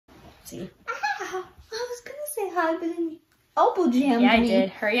see. Ow, I was gonna say hi, but then you elbow jammed me. Yeah, I did.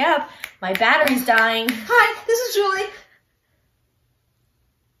 Hurry up. My battery's dying. Hi, this is Julie.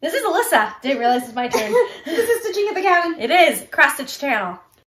 This is Alyssa. Didn't realize it's my turn. This is Stitching at the Cabin. It is. Cross Stitch channel.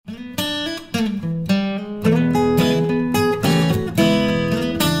 We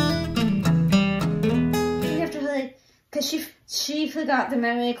have to really, because she forgot the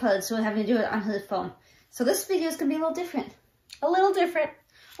memory code, so we're having to do it on her phone. So this video is going to be a little different. A little different.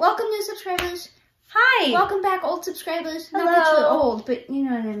 Welcome, new subscribers. Hi. Welcome back, old subscribers. Hello. Not that you're old, but you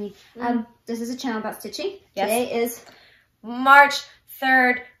know what I mean. This is a channel about stitching. Yes. Today is March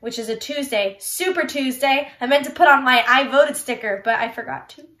 3rd, which is a Tuesday. Super Tuesday. I meant to put on my I voted sticker, but I forgot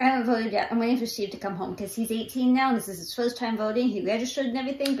to. I haven't voted yet. I'm waiting for Steve to come home because he's 18 now and this is his first time voting. He registered and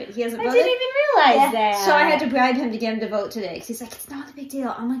everything, but he hasn't voted. I didn't even realize that. So I had to bribe him to get him to vote today because he's like, it's not a big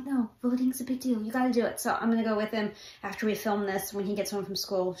deal. I'm like, no, voting's a big deal. You got to do it. So I'm going to go with him after we film this. When he gets home from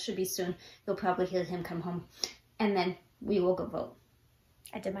school, should be soon. You'll probably hear him come home. And then we will go vote.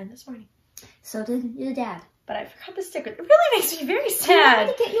 I did mine this morning. So did your dad. But I forgot the sticker. It really makes me very sad. I'm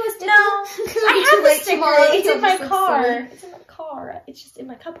going to get you a sticker. No, I have the sticker. It's in my car. It's in my car. It's just in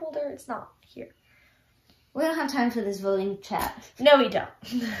my cup holder. It's not here. We don't have time for this voting chat. No, we don't.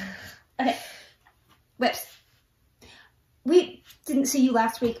 Okay. Whips. We didn't see you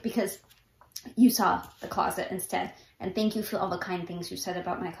last week because you saw the closet instead. And thank you for all the kind things you said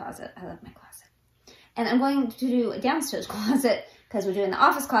about my closet. I love my closet. And I'm going to do a downstairs closet because we're doing the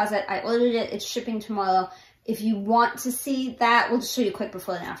office closet. I ordered it. It's shipping tomorrow. If you want to see that, we'll just show you a quick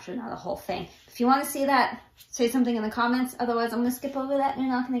before and after, not a whole thing. If you want to see that, say something in the comments. Otherwise, I'm going to skip over that and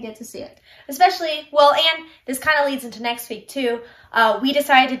you're not going to get to see it. Especially, well, and this kind of leads into next week too. We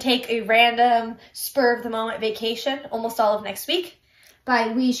decided to take a random spur of the moment vacation almost all of next week. By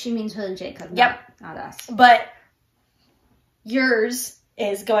we, she means her and Jacob. Yep. Not us. But yours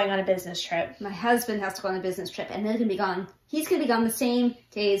is going on a business trip. My husband has to go on a business trip and they're going to be gone. He's going to be gone the same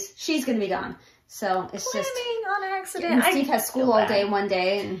days she's going to be gone. So it's Planning just on accident. And Steve has school all day one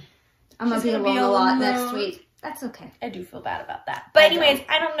day, and I'm gonna be alone a lot next week. That's okay. I do feel bad about that. But anyways,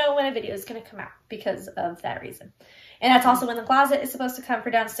 I don't know when a video is gonna come out because of that reason. And that's also when the closet is supposed to come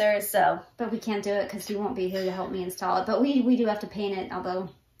for downstairs. So, but we can't do it because he won't be here to help me install it. But we do have to paint it, although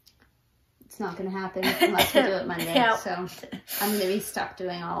it's not gonna happen unless we do it Monday. Yeah. So I'm gonna be stuck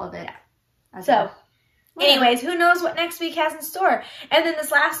doing all of it. Yeah. So. Anyways, who knows what next week has in store. And then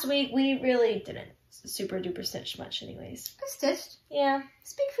this last week, we really didn't super duper stitch much anyways. I stitched. Yeah.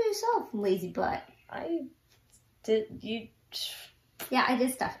 Speak for yourself, lazy butt. I did, you... Yeah, I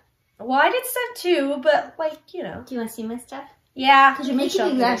did stuff. Well, I did stuff too, but like, you know. Do you want to see my stuff? Yeah. Because you're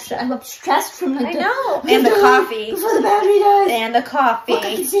making me I'm stressed from the... I know. And the coffee. Before the battery dies. And the coffee. Look,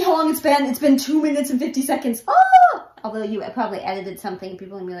 I can see how long it's been. It's been 2 minutes and 50 seconds. Oh! Although you probably edited something.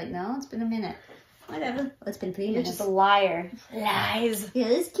 People will be like, no, it's been a minute. Whatever. Well, it's been 3 minutes. You're just a liar. Lies.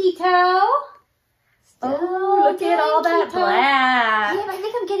 Here's Keto. Oh, look at all that black. Yeah, but I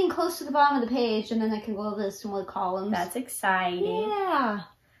think I'm getting close to the bottom of the page, and then I can go over some more columns. That's exciting. Yeah.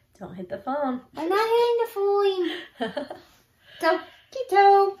 Don't hit the phone. I'm not hitting the phone. So,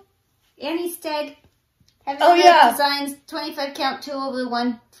 Keto. Annie Steg. Designs, 25 count, 2 over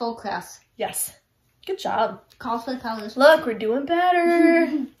 1, full class. Yes. Good job. Call for the colors. Look, we're doing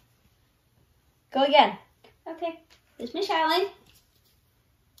better. Go again. Okay. There's Miss Chatelaine.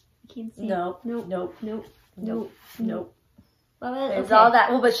 I can't see. Nope. Nope. Nope. Nope. Nope. Nope. Well, it's all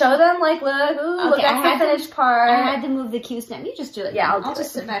that. Well, but show them, like, look. Ooh, look, that's the finished part. I had to move the Q-snap. You just do it. Yeah, I'll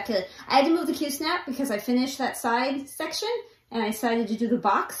just sit back here. I had to move the Q-snap because I finished that side section, and I decided to do the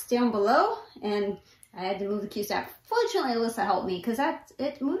box down below, and I had to move the Q-snap. Fortunately, Alyssa helped me because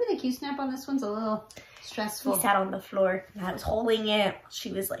moving the Q-snap on this one's a little stressful. We sat on the floor and I was holding it.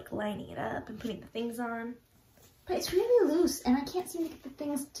 She was like lining it up and putting the things on. But it's really loose and I can't seem to get the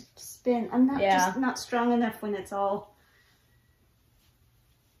things to spin. I'm not just not strong enough when it's all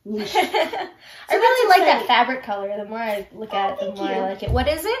loose. I really like that fabric color. The more I look at it, the more I like it. What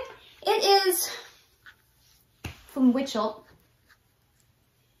is it? It is from Witchelt.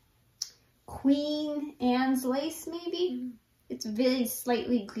 Queen Anne's lace, maybe. It's very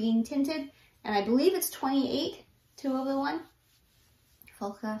slightly green tinted. And I believe it's 28, 2 over 1.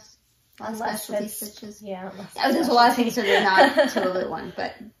 Full class. A lot of specialty stitches. Yeah. There's a lot of things that are not 2 over 1,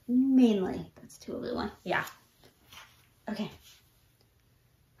 but mainly that's 2 over 1. Yeah. Okay.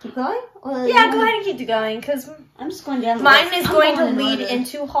 Keep going? Or yeah, go ahead and keep going, because I'm just going down the mine list. is going to lead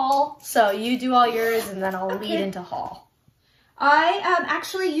into haul, so you do all yours, and then I'll lead into haul.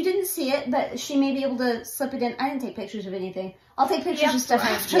 Actually, you didn't see it, but she may be able to slip it in. I didn't take pictures of anything. I'll take pictures of stuff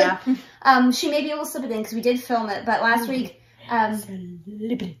after. Yeah. She may be able to slip it in because we did film it, but last week,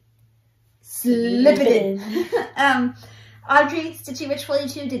 Slip it in. Audrey, Stitchy Rich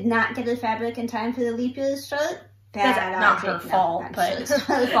 42, did not get the fabric in time for the leap year Charlotte. That's not her fault, but it's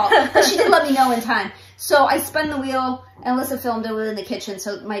her fault. But she did let me know in time. So I spun the wheel, and Alyssa filmed it in the kitchen,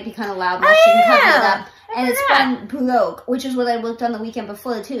 so it might be kind of loud. She can cover it up. And it's spun Baroque, which is what I worked on the weekend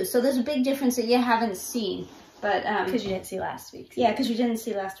before too. So there's a big difference that you haven't seen. But because you didn't see last week's. Yeah, because you didn't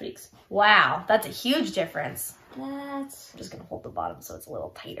see last week's. Wow, that's a huge difference. I'm just gonna hold the bottom so it's a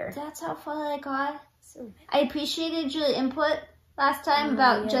little tighter. That's how far I got. I appreciated your input last time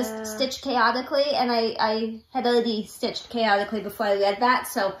about just stitch chaotically, and I had already stitched chaotically before I read that,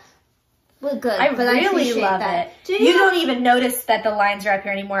 so we're good. I really love it. You don't even notice that the lines are up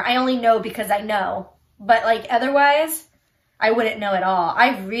here anymore. I only know because I know, but like otherwise, I wouldn't know at all.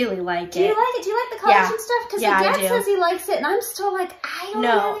 I really like it. Do you like it? Do you like the colors and stuff? Because Dad says he likes it, and I'm still like, I don't really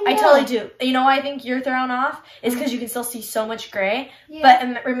know. I totally do. You know why I think you're thrown off? Is because you can still see so much gray.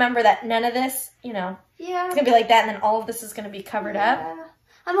 Yeah. But remember that none of this, you know, it's going to be like that, and then all of this is going to be covered up.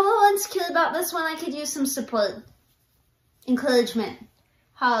 I'm a little insecure about this one. I could use some support. Encouragement.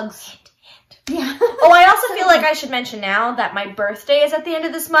 Hugs. Yeah. Oh, I also feel like I should mention now that my birthday is at the end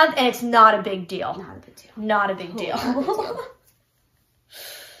of this month, and it's not a big deal. Not a big deal. Not a big deal.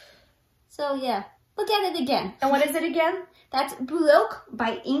 So, yeah. Look at it again. And what is it again? That's Baroque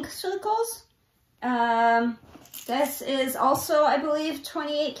by Ink Circles. This is also, I believe,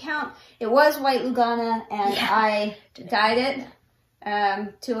 28 count. It was white Lugana, and I dyed it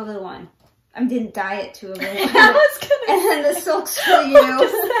 2/1. I didn't dye it 2/1. And then the silks for you. What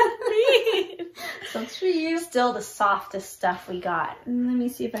does that mean? Silks for you. Still the softest stuff we got. Let me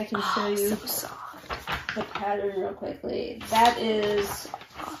see if I can show you so soft. the pattern real quickly. That is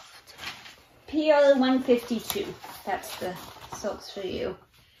PR 152. That's the silks for you.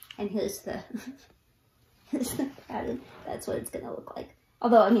 And here's the pattern. That's what it's going to look like.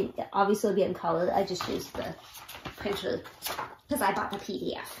 Although, I mean, obviously it'll be in color. I just used the printer because I bought the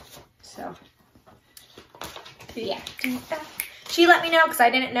PDF. So, yeah. She let me know because I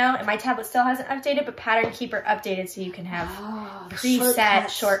didn't know, and my tablet still hasn't updated, but Pattern Keeper updated so you can have preset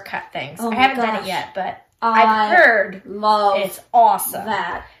shortcut things. I haven't done it yet, but I've heard it's awesome.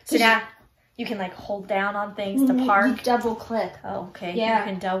 So now you can like hold down on things to park. You double click. Oh, okay. Yeah. You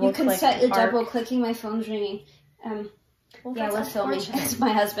can double click. You can set your double clicking. My phone's ringing. Yeah, we're filming. That's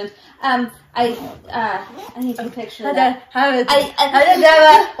my husband. I need to picture that. What?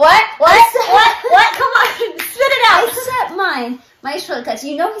 Come on, spit it out. I set my shortcuts.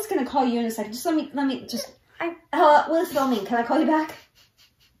 You know he's gonna call you in a second. Just let me. We're filming. Can I call you back?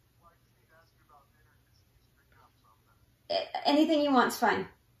 Anything you want's fine.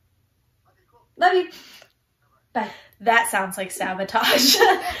 Love you. Bye. That sounds like sabotage.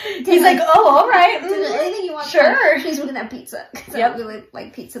 He's like, oh, all right. Anything you want. Sure. He's looking at pizza. I don't really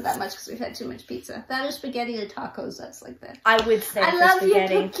like pizza that much because we've had too much pizza. That or spaghetti or tacos. That's like that. I would stay for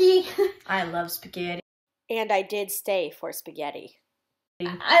spaghetti. You, Cookie. I love spaghetti. And I did stay for spaghetti. I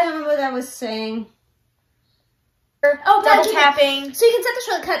don't remember what I was saying. Oh, double tapping. So you can set the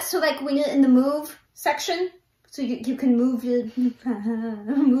shortcuts so like when you're in the move section, so you can move your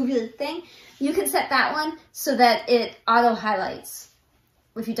thing. You can set that one so that it auto highlights.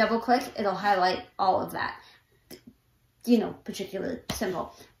 If you double click, it'll highlight all of that. You know, particular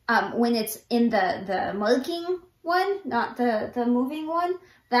symbol. When it's in the marking one, not the moving one,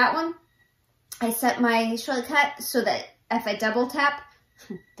 that one, I set my shortcut so that if I double tap,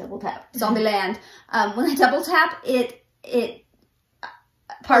 Zombieland. When I double tap, it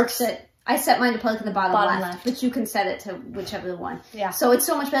parks it. I set mine to park in the bottom left, but you can set it to whichever one. Yeah. So it's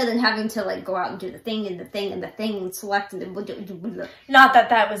so much better than having to like go out and do the thing and the thing and the thing and select and then. Not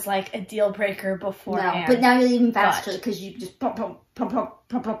that was like a deal breaker beforehand. No, but now you're even faster because you just pop. So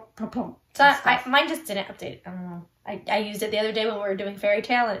mine just didn't update. I don't know. I used it the other day when we were doing Fairy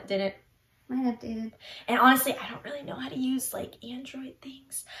Tale and it didn't. Mine updated. And honestly, I don't really know how to use like Android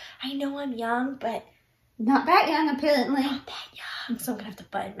things. I know I'm young, but not that young apparently. Not that young. So I'm gonna have to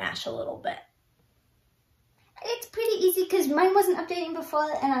button mash a little bit. It's pretty easy because mine wasn't updating before,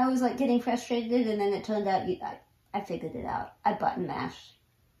 and I was like getting frustrated, and then it turned out I figured it out. I button mashed,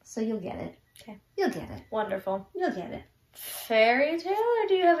 so you'll get it. Okay, you'll get it. Wonderful. You'll get it. Fairy Tale, or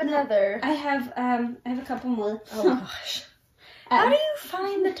do you have another? I have a couple more. Oh gosh. How do you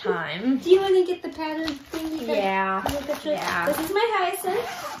find the time? Do you want to get the pattern thing? Yeah. Yeah. This is my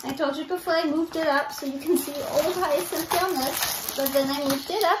hyacinth. I told you before I moved it up so you can see old hyacinth down there. But then I moved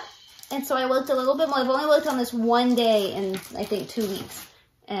it up. And so I worked a little bit more. I've only worked on this one day in, I think, 2 weeks.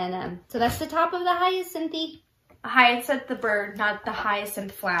 And so that's the top of the hyacinthy. hyacinth the bird, not the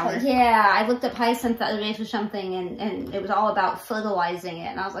hyacinth flower. Yeah, I looked up hyacinth the other day for something, and it was all about fertilizing it.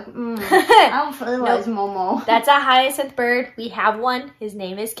 And I was like, I don't fertilize Momo. That's a hyacinth bird. We have one. His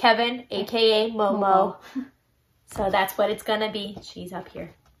name is Kevin, a.k.a. Momo. So that's what it's going to be. She's up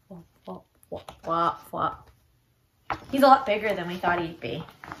here. He's a lot bigger than we thought he'd be.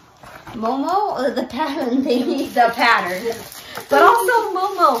 Momo or the pattern baby? The pattern. But also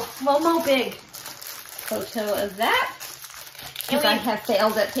Momo big. Photo of that. Because I have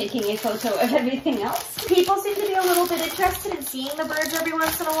failed at taking a photo of everything else. People seem to be a little bit interested in seeing the birds every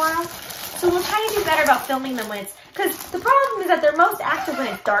once in a while. So we'll try to do better about filming them when it's, because the problem is that they're most active when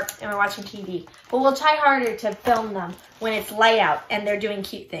it's dark and we're watching TV. But we'll try harder to film them when it's light out and they're doing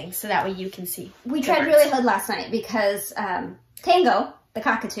cute things so that way you can see. We tried really hard last night because Tango, the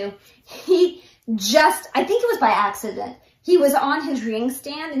cockatoo, he just, I think it was by accident, he was on his ring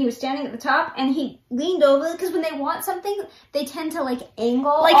stand and he was standing at the top and he leaned over because when they want something, they tend to like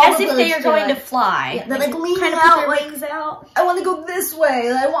angle. Like as if they are going to fly. Yeah, they're like leaning kind of out, put their wings out. I want to go this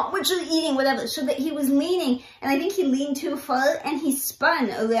way. I want what you're eating, whatever. So that he was leaning and I think he leaned too far and he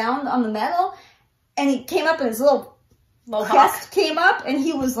spun around on the metal and he came up and his little crest came up and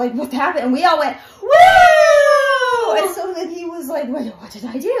he was like, what happened? And we all went, woo! And so then he was like, what did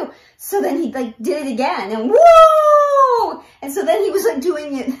I do? So then he like did it again and woo! And so then he was like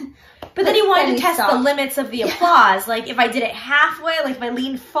doing it. But then he wanted to test the limits of the applause. Like if I did it halfway, like if I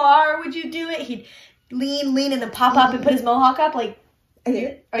leaned far, would you do it? He'd lean and then pop up and put his mohawk up. Like, are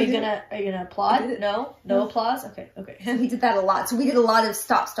you gonna applaud? No applause. Okay. So he did that a lot. So we did a lot of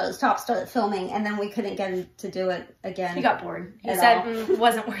stop start filming, and then we couldn't get him to do it again. He got bored. He said it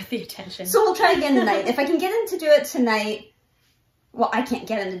wasn't worth the attention. So we'll try again tonight. If I can get him to do it tonight. Well, I can't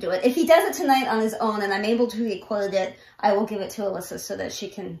get him to do it. If he does it tonight on his own and I'm able to record it, I will give it to Alyssa so that she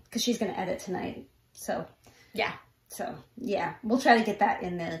can, because she's going to edit tonight. So, yeah. We'll try to get that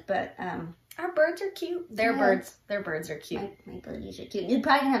in there. But, our birds are cute. Their birds are cute. My birdies are cute. You're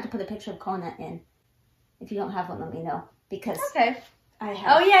probably going to have to put a picture of Kona in. If you don't have one, let me know. Because I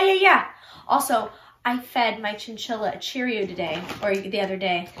have. Oh, yeah. Also, I fed my chinchilla a Cheerio today, or the other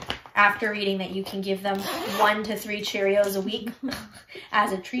day, after reading that you can give them 1 to 3 Cheerios a week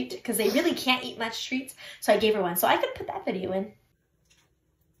as a treat, because they really can't eat much treats. So I gave her one. So I could put that video in.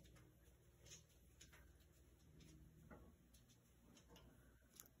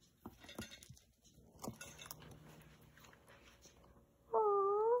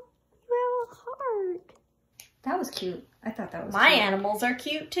 Aww, you have a heart. That was cute. I thought that was My cute. animals are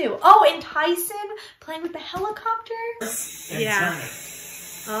cute too. Oh, and Tyson playing with the helicopter. Yeah.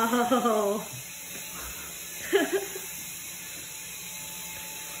 Oh.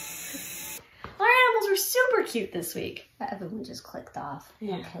 Our animals were super cute this week. Everyone just clicked off. They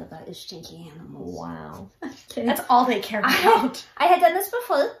don't care about your stinky animals. Wow. Okay. That's all they care about. I had done this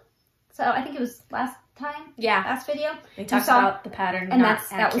before. So I think it was last time. Yeah. Last video. We talked about the pattern and not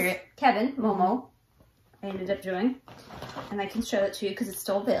that accurate. was Kevin, Momo. I ended up doing. And I can show it to you because it's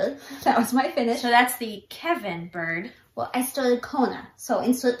still there. That was my finish. So that's the Kevin bird. Well, I started Kona. So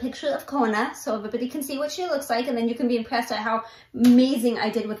insert picture of Kona so everybody can see what she looks like. And then you can be impressed at how amazing I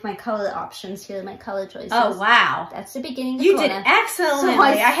did with my color options here, my color choices. Oh, wow. That's the beginning of You Kona. did excellently. So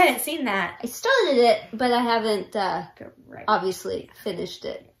I hadn't seen that. I started it, but I haven't obviously finished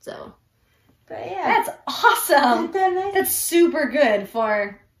it. So, but yeah. That's awesome. That's super good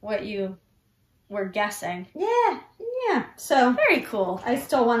for what you were guessing. Yeah. So very cool. I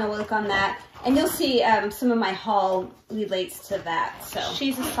still want to work on that. And you'll see some of my haul relates to that. So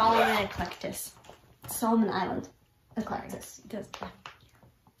she's a Solomon eclectus. Solomon Island eclectus.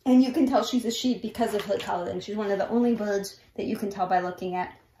 And you can tell she's a sheep because of her coloring. She's one of the only birds that you can tell by looking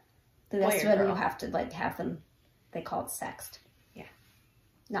at. The rest of them you have to like have them. They call it sexed. Yeah.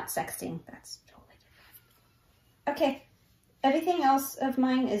 Not sexting. That's totally different. Okay. Everything else of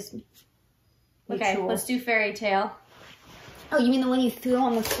mine is okay, let's do fairy tale. Oh, you mean the one you threw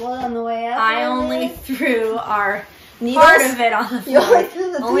on the floor on the way up? I only threw our part of it on the floor. You only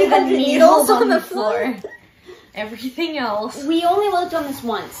threw the only the needles on the floor. Everything else. We only worked on this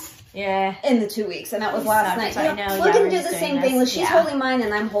once. Yeah. In the 2 weeks, and that was last night. I know. We're going to do the same thing where she's holding mine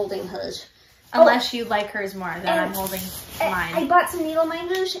and I'm holding hers. Unless you like hers more, then I'm holding mine. I bought some needle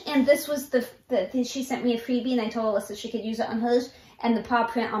minders, and this was she sent me a freebie, and I told Alyssa she could use it on hers, and the paw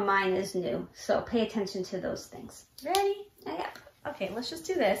print on mine is new. So pay attention to those things. Ready? Yep. Okay, let's just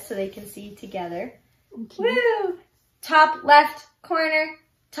do this so they can see together. Okay. Woo! Top left corner,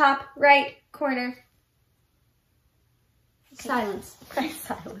 top right corner. Okay. Silence.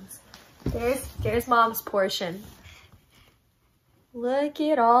 Silence. There's Mom's portion. Look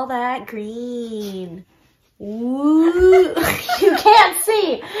at all that green. Ooh, you can't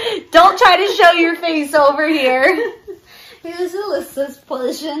see. Don't try to show your face over here. Here's Alyssa's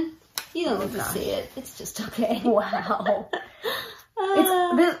portion. You don't have to see it. It's just okay. Wow.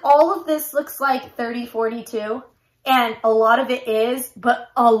 All of this looks like 3042, and a lot of it is,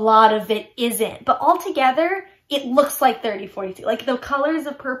 but a lot of it isn't. But altogether, it looks like 3042. Like, the colors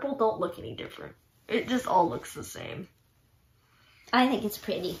of purple don't look any different. It just all looks the same. I think it's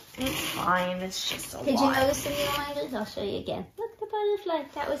pretty. It's fine. It's just a lot. Did you notice the needle? I'll show you again. Look, the butterfly.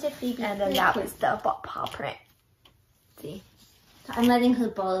 That was a freebie. And then that was the paw print. See? I'm letting her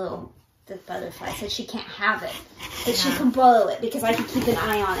borrow the butterfly, so she can't have it. But she can borrow it, because I can keep an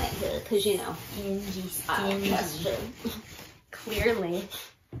eye on it here, because, you know. That's true. Clearly.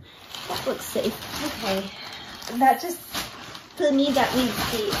 That looks safe. Okay. That just, for me, that means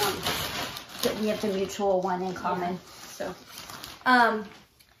that we have the mutual one in common. So.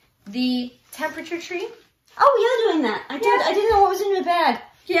 The temperature tree. Oh, you're doing that. I didn't know what was in your bag.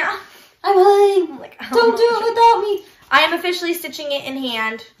 Yeah. I'm hiding. Like, don't do it without me. I am officially stitching it in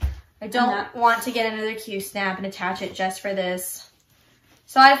hand. I don't want to get another Q-snap and attach it just for this.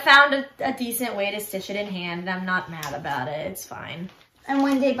 So I found a decent way to stitch it in hand, and I'm not mad about it. It's fine. I'm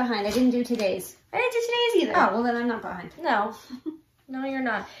 1 day behind. I didn't do today's. I didn't do today's either. Oh, well then I'm not behind. No. No, you're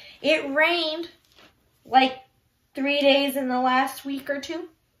not. It rained like 3 days in the last week or two.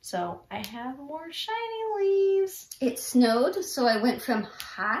 So I have more shiny leaves. It snowed, so I went from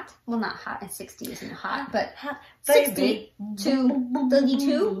hot, well not hot, and 60 isn't hot, but 60 to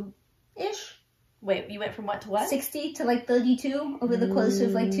 32-ish. Wait, you went from what to what? 60 to like 32 over the course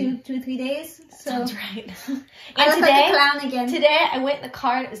of like 2 or 3 days. So sounds right. And I look like a clown again. Today I went in the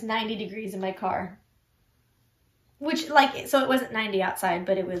car and it was 90 degrees in my car. Which, like, so it wasn't 90 outside,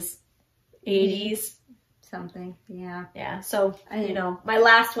 but it was 80s. Something, yeah. Yeah, so, you know, my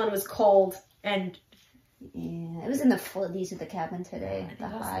last one was cold, and... Yeah, it was in the 40s at the cabin today, the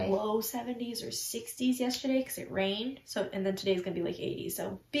high. Low 70s or 60s yesterday, because it rained. So, and then today's going to be like 80,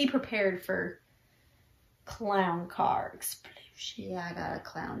 so be prepared for clown car explosion. Yeah, I got a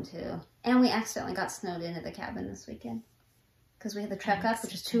clown, too. And we accidentally got snowed in at the cabin this weekend. Because we had the truck up,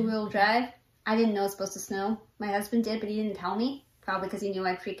 which is 2-wheel drive. I didn't know it was supposed to snow. My husband did, but he didn't tell me. Probably because he knew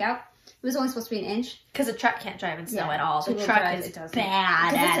I'd freak out. It was only supposed to be 1 inch. Because a truck can't drive in snow at all. The truck is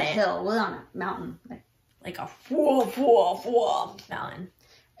bad at it. It's a hill. We're on a mountain. Like a whoa mountain.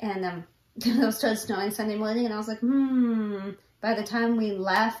 And it started snowing Sunday morning, and I was like, By the time we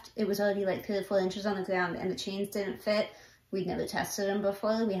left, it was already like 3 or 4 inches on the ground, and the chains didn't fit. We'd never tested them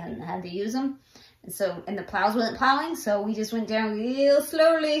before. We hadn't had to use them. And the plows weren't plowing, so we just went down real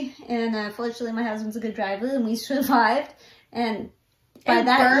slowly. And fortunately, my husband's a good driver, and we survived. And by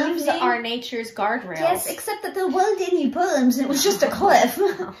that evening, are nature's guardrails. Yes, except that there weren't any berms. It was just a cliff.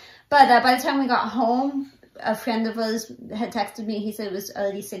 But by the time we got home, a friend of ours had texted me. He said it was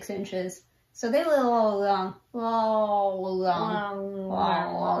already 6 inches. So they were all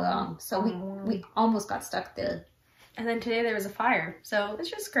along. So we almost got stuck there. And then today there was a fire. So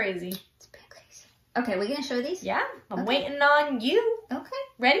it's just crazy. It's been crazy. Okay, we're going to show these? Yeah, I'm waiting on you. Okay.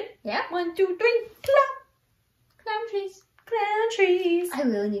 Ready? Yeah. 1, 2, 3, clap. Clown trees. Clown trees. I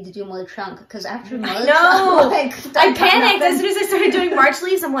really need to do more trunk, because after March, I panicked as soon as I started doing March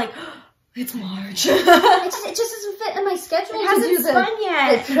leaves. I'm like, it's March. it just doesn't fit in my schedule. It hasn't spun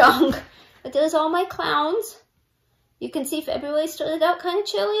yet. The trunk. But there's all my clowns. You can see February started out kind of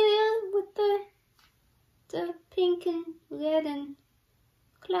chilly there with the pink and red and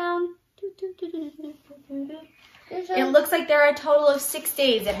clown. It looks like there are a total of 6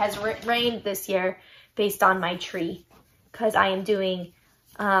 days it has rained this year based on my tree. Because I am doing,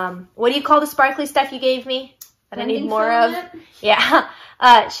 what do you call the sparkly stuff you gave me? That blending I need more filament? Of? Yeah.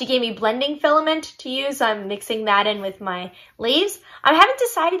 She gave me blending filament to use. So I'm mixing that in with my leaves. I haven't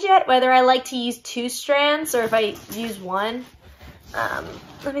decided yet whether I like to use 2 strands or if I use 1.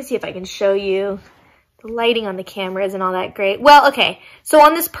 Let me see if I can show you. The lighting on the camera isn't all that great. Well, okay. So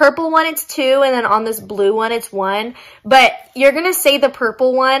on this purple one, it's 2. And then on this blue one, it's 1. But you're going to say the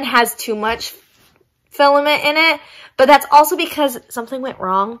purple one has too much filament in it. But that's also because something went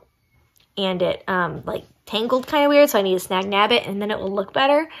wrong and it like tangled kind of weird, so I need to snag nab it and then it will look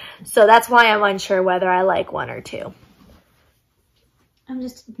better. So that's why I'm unsure whether I like 1 or 2. I'm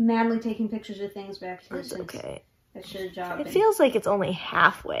just madly taking pictures of things back here. That's okay. I should have jobbed. It feels like it's only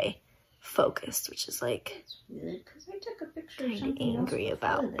halfway focused, which is like it's weird because I took a picture of kind of something angry else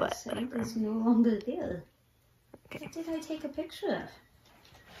about, but whatever. It's no longer there. Okay. What did I take a picture of?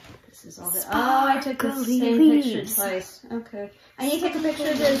 This is all that. Oh, I took the same picture twice. Okay. I need to take a picture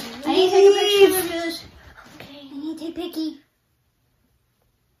of this. I need to take a picture of this. Okay. I need to take Picky.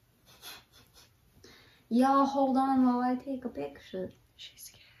 Y'all hold on while I take a picture. She's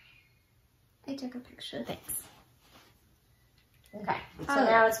scary. I took a picture. Thanks. Okay, so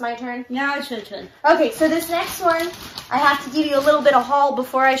now it's my turn? Now it's your turn. Okay, so this next one, I have to give you a little bit of haul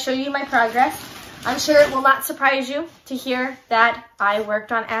before I show you my progress. I'm sure it will not surprise you to hear that I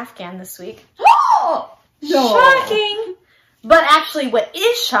worked on Afghan this week. Oh! No. Shocking! But actually what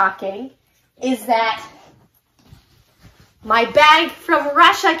is shocking is that my bag from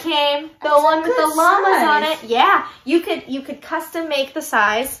Russia came, the one with the llamas on it. Yeah, you could custom make the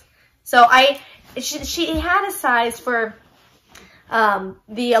size. So she had a size for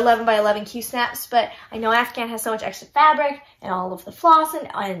the 11 by 11 Q snaps, but I know Afghan has so much extra fabric and all of the floss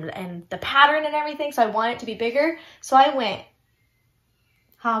and the pattern and everything, so I want it to be bigger. So I went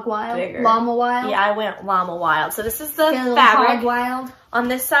hog wild, bigger. llama wild. Yeah, I went llama wild. So this is the fabric. Hog wild. On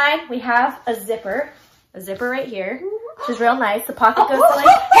this side, we have a zipper right here, which is real nice. The pocket goes to like,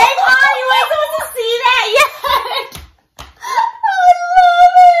 hang on, you weren't supposed to see that yet. I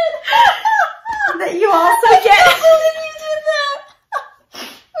love it. That you also get.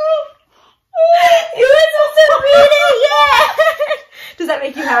 You weren't supposed to read it yet. Does that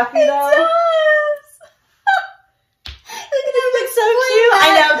make you happy though? It does. Look at that, It's so cute. I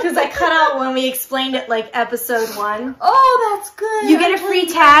know, because I cut out when we explained it like episode 1. Oh, that's good. You get a free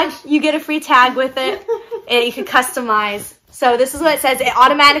tag. You get a free tag with it. And you can customize. So this is what it says. It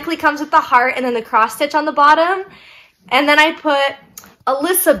automatically comes with the heart and then the cross stitch on the bottom. And then I put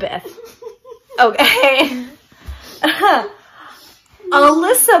Elizabeth. Okay.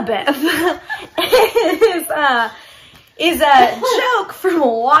 Elizabeth is a joke from a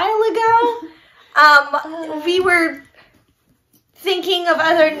while ago. We were thinking of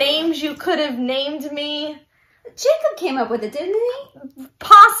other names you could have named me. Jacob came up with it, didn't he?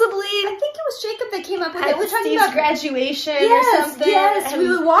 Possibly. I think it was Jacob that came up with At it. We're talking Steve's about graduation or something. Yes, we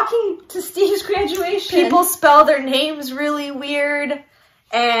were walking to Steve's graduation. People spell their names really weird.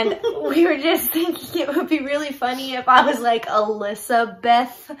 And we were just thinking it would be really funny if I was like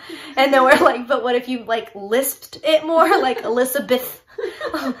Elizabeth. And then we're like, but what if you like lisped it more? Like Elizabeth.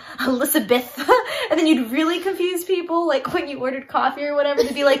 Elizabeth. And then you'd really confuse people, like when you ordered coffee or whatever,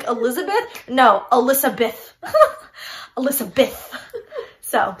 to be like Elizabeth. No, Elizabeth. Elizabeth.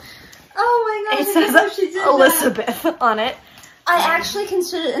 So. Oh my gosh, It says Elizabeth on it. I actually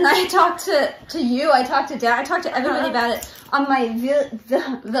considered, and I talked to you, I talked to Dad, I talked to everybody about it. On my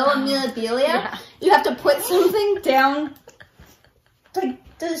Villa Mirabilia, Yeah. you have to put something down, like,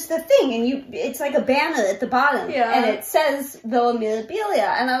 there's the thing, and it's like a banner at the bottom, and it says Villa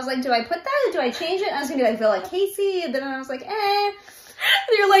Mirabilia, and I was like, do I put that, or do I change it? And I was gonna be like, Villa Casey, and then I was like, eh.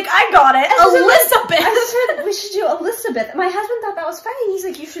 And you're like, I got it, Elizabeth. I said, we should do Elizabeth. My husband thought that was funny, and he's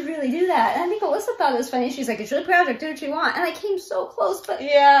like, you should really do that. And I think Alyssa thought it was funny. She's like, it's your project, do what you want. And I came so close, but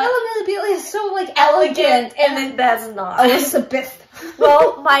Villa Mirabilia is so, like, elegant. And then that's not. Elizabeth.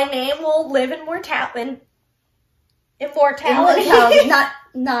 Well, my name will live in immortality. Immortality,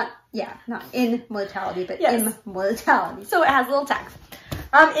 not in mortality, but Yes. immortality. So it has little tags.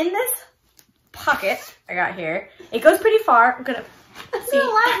 In this pocket I got here, it goes pretty far. I'm gonna see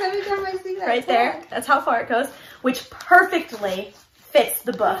Every time I see that right there. That's how far it goes, which perfectly fits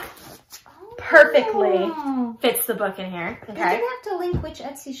the book. Perfectly fits the book in here. Okay. You're gonna have to link which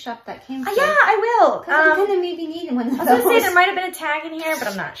Etsy shop that came from. Yeah, I will. Because I'm gonna maybe need one of those. I was gonna say there might have been a tag in here, but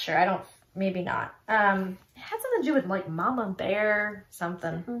I'm not sure. Maybe not. It had something to do with like Mama Bear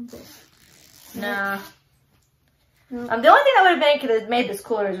something. Nah. The only thing that would have could have made this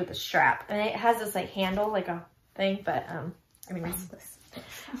cooler is with the strap, and it has this like handle, like a thing. But anyways,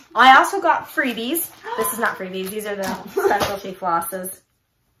 I also got freebies. This is not freebies. These are the specialty flosses.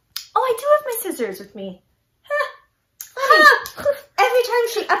 Oh, I do have my scissors with me. Every time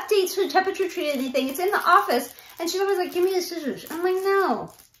she updates her temperature tree or anything, it's in the office, and she's always like, give me the scissors. I'm like, no,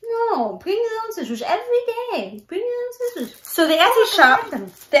 bring your own scissors every day. Bring your own scissors. So the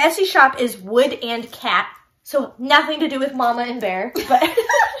Etsy shop is wood and cat. So nothing to do with Mama and Bear, but you got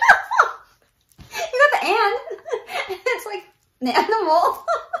the and. It's like an animal.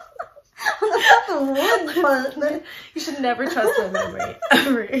 You should never trust my memory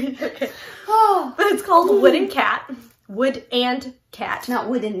ever. Okay. But it's called Wood and Cat. Wood and Cat. Not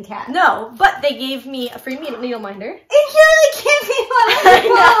wooden cat. No, but they gave me a free needle minder. It really gave me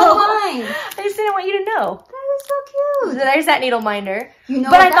one. I just didn't want you to know. That is so cute. There's that needle minder. You know,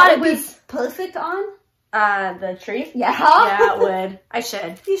 but I thought it was perfect on the tree. Yeah. Yeah, it would. I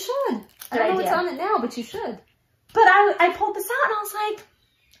should. You should. I don't know what's on it now, but you should. But I pulled this out and I was like,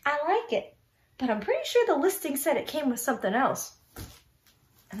 I like it. But I'm pretty sure the listing said it came with something else.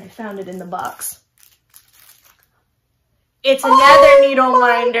 And I found it in the box. It's another needle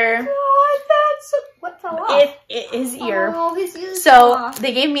minder. God, that's what fell off. His ear. Oh, his ear so fell off.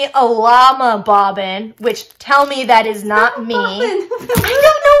 they gave me a llama bobbin, which tell me that is not me. I don't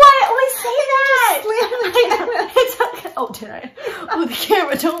know why I always say that. It's okay. Oh, did I? Oh, the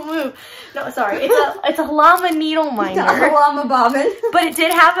camera, don't move. No, sorry. It's a llama needle minder. A llama bobbin. But it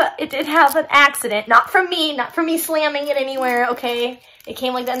did have an accident. Not from me slamming it anywhere, okay? It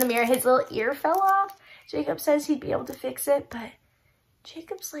came like that in the mirror. His little ear fell off. Jacob says he'd be able to fix it, but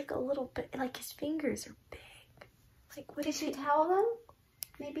Jacob's like a little bit, like his fingers are big. Like, what did you tell them?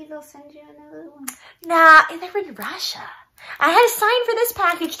 Maybe they'll send you another one. Nah, they're in Russia. I had to sign for this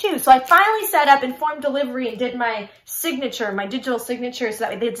package too, so I finally set up informed delivery and did my signature, my digital signature, so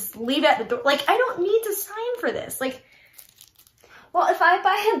that way they just leave it at the door. Like, I don't need to sign for this. Like, well, if I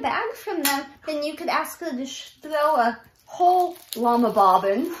buy a bag from them, then you could ask them to throw a whole llama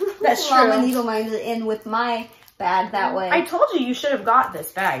bobbin, that's true, llama needle minder in with my bag that way. I told you should have got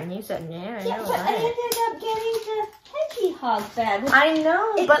this bag, and you said, yeah, yeah, but I ended up getting the hedgehog bag. I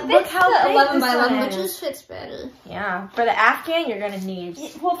know, but look how big 11 this by 11, one which is. just fits better. Yeah, for the Afghan, you're gonna need.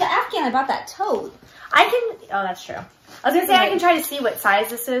 Well, the Afghan, I bought that toad. I can. Oh, that's true. I was gonna say I can try to see what size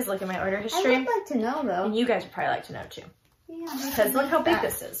this is. Look at my order history. I would like to know though. And you guys would probably like to know too. Yeah. Because look how big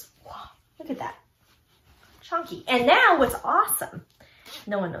this is. Wow, look at that. Chunky. And now what's awesome.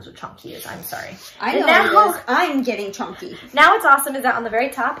 No one knows what chunky is. I'm sorry. I know what it is. I'm getting chunky. Now what's awesome is that on the very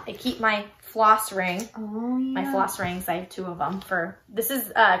top, I keep my floss ring. Oh, yeah. My floss rings. I have 2 of them. This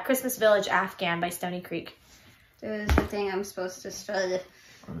is Christmas Village Afghan by Stony Creek. There's the thing I'm supposed to start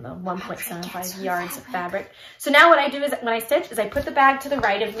on the 1.75 yards of fabric. So now what I do is when I stitch is I put the bag to the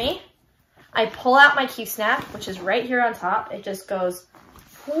right of me. I pull out my Q-snap, which is right here on top. It just goes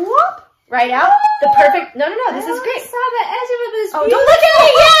whoop right out. The perfect. No, this is great. I saw the edge of it. Oh, don't look at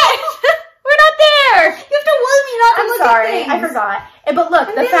it yet. We're not there. You have to warn me not to look sorry, at things. I forgot. But look,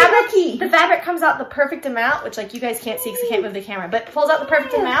 the fabric comes out the perfect amount, which like you guys can't see because I can't move the camera, but it pulls out the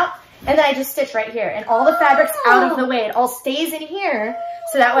perfect amount, and then I just stitch right here, and all the fabric's out of the way. It all stays in here,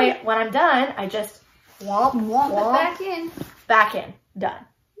 so that way when I'm done, I just womp it back in, done.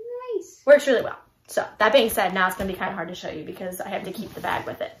 Nice. Works really well. So that being said, now it's gonna be kind of hard to show you because I have to keep the bag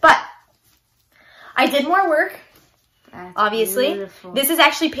with it, but I did more work. That's obviously. Beautiful. This is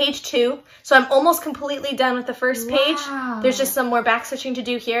actually page 2, so I'm almost completely done with the first page. There's just some more back stitching to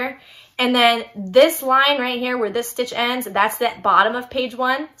do here. And then this line right here where this stitch ends, that's the bottom of page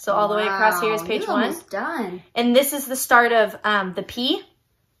 1. So all the way across here is page 1. Almost done. And this is the start of the P.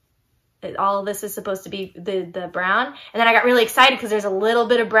 All of this is supposed to be the brown. And then I got really excited because there's a little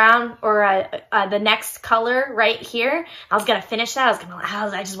bit of brown or the next color right here. I was going to finish that.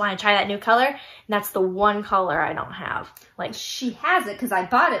 I just want to try that new color. And that's the one color I don't have. Like, she has it because I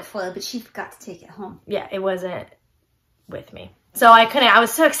bought it for her, but she forgot to take it home. Yeah, it wasn't with me. So I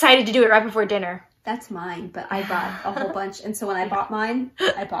was so excited to do it right before dinner. That's mine, but I bought a whole bunch. And so when I bought mine,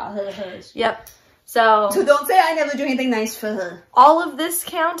 I bought hers. Yep. So don't say I never do anything nice for her. All of this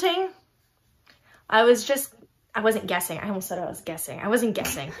counting, I wasn't guessing. I almost said I was guessing. I wasn't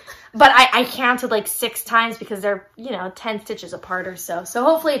guessing. But I counted like 6 times because they're, 10 stitches apart or so. So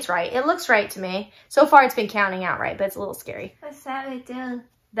hopefully it's right. It looks right to me. So far it's been counting out right, but it's a little scary. What's that right there?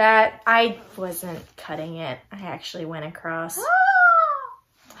 That I wasn't cutting it. I actually went across. I know.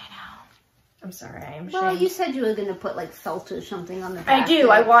 I'm sorry. I am ashamed. Well, you said you were going to put like felt or something on the back. I do.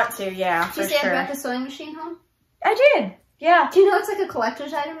 There. I want to, yeah. Did you say I brought the sewing machine home? I did. Yeah. Do you know it's like a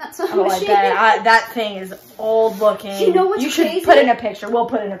collector's item, that sewing machine? I bet. That thing is old looking. Do you know what's crazy? You should put in a picture. We'll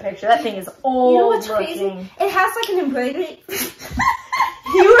put in a picture. That thing is old. You know what's looking. Crazy? It has like an embroidery.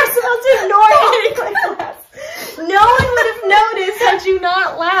 You were supposed to ignore it. No one would have noticed had you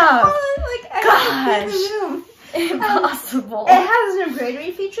not laughed. Gosh. Impossible. It has an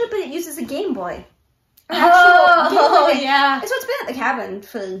embroidery feature, but it uses a Game Boy. Yeah. So it's been at the cabin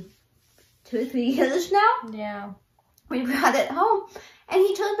for 2 or 3 years now. Yeah. We brought it home, and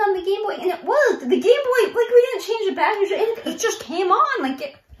he turned on the Game Boy, and it worked. The Game Boy, like, we didn't change the batteries or anything. It just came on, like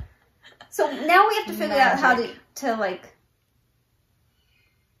it. So now we have to figure out how to like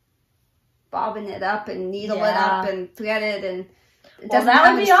bobbin it up and needle it up and thread it, and it doesn't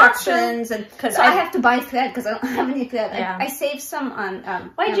have instructions. And so I have to buy thread because I don't have any thread. Yeah. I saved some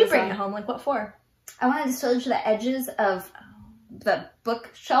on. Why did you bring it home? Like, what for? I wanted to serge the edges of the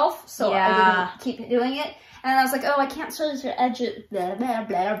bookshelf, so I didn't keep doing it. And I was like, oh, I can't serge the edges, blah, blah,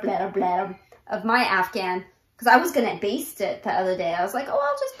 blah, blah, blah, of my Afghan. Because I was going to baste it the other day. I was like, oh,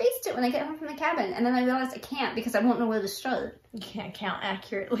 I'll just baste it when I get home from the cabin. And then I realized I can't because I won't know where to start. You can't count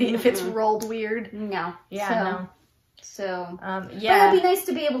accurately if it's rolled weird. No. Yeah, So, yeah. But it would be nice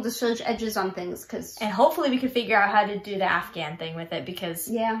to be able to serge edges on things. And hopefully we could figure out how to do the Afghan thing with it because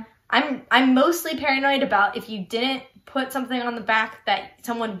I'm mostly paranoid about if you didn't put something on the back that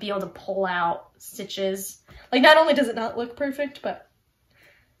someone would be able to pull out stitches. Like, not only does it not look perfect, but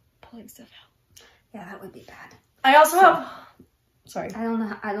pulling stuff out. Yeah, that would be bad. I also have... Sorry. I don't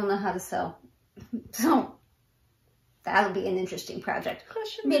know how to sew. So that'll be an interesting project.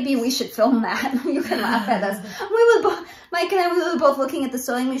 Maybe we should film that. You can laugh at us. Mike and I were both looking at the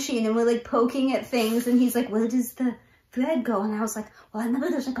sewing machine and we're like poking at things and he's like, where does the thread go? And I was like, well, I know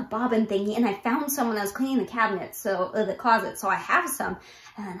there's like a bobbin thingy, and I found some when I was cleaning the cabinet, the closet, so I have some.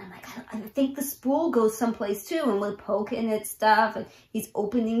 And I'm like, I think the spool goes someplace too, and we're poking at stuff, and he's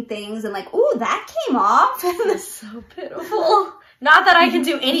opening things, and like, ooh, that came off. It's so pitiful. Not that I can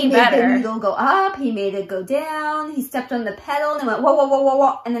do any better. He made the needle go up, he made it go down, he stepped on the pedal, and it went whoa, whoa, whoa, whoa,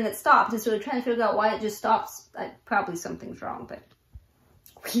 whoa, and then it stopped. And so we're trying to figure out why it just stops. Probably something's wrong, but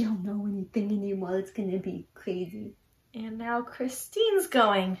we don't know anything anymore. It's gonna be crazy. And now Christine's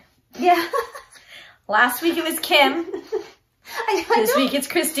going. Yeah. Last week it was Kim. This week it's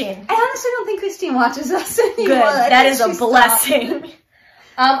Christine. I honestly don't think Christine watches us anymore. Good. That is a blessing.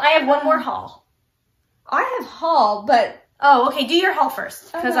 I have one more haul. I have haul, but... Oh, okay. Do your haul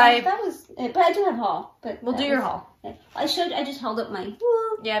first. Because that was it. But I do have haul. But we'll do your haul. I just held up my...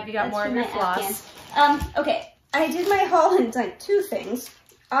 Yeah, you got more of your floss. Afghan. Okay. I did my haul in like two things.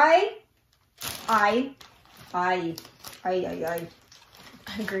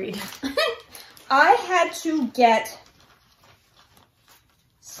 Agreed. I had to get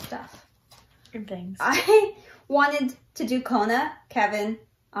stuff. And things. I wanted to do Kona, Kevin,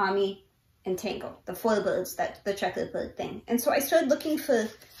 Ami, and Tangle, the four birds, the chocolate bird thing. And so I started looking for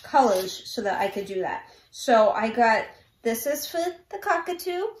colors so that I could do that. So I got, this is for the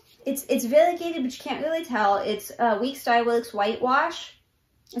cockatoo. It's variegated, but you can't really tell. It's Weeks Dye Works whitewash.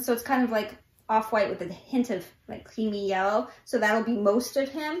 And so it's kind of like off-white with a hint of like creamy yellow. So that'll be most of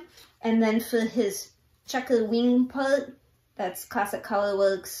him. And then for his chocolate wing part, that's Classic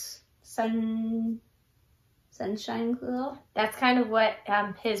Colorworks Sunshine Glow. That's kind of what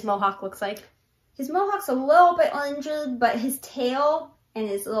his mohawk looks like. His mohawk's a little bit oranger, but his tail and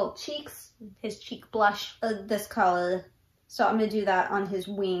his little cheeks, his cheek blush, are this color. So I'm going to do that on his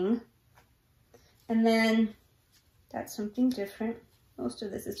wing. And then that's something different. Most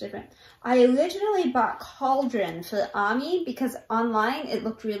of this is different. I originally bought Cauldron for Ami because online it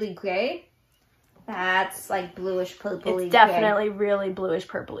looked really gray. That's like bluish purpley. It's definitely gray. Really bluish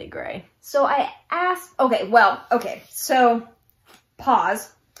purpley gray. So I asked, so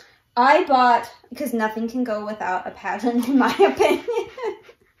pause. I bought, because nothing can go without a pattern in my opinion.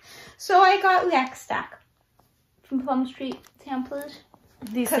 So I got Rack Stack from Plum Street Templars.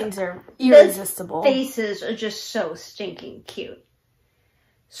 These things are irresistible. The faces are just so stinking cute.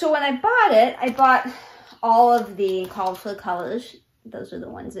 So when I bought it, I bought all of the called for colors. Those are the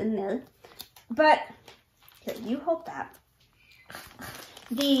ones in there. But, here, you hold that.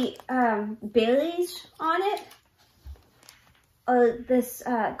 The berries on it are this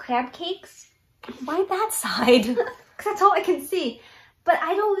crab cakes. Why that side? Because that's all I can see. But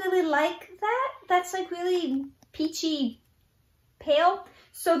I don't really like that. That's like really peachy pale.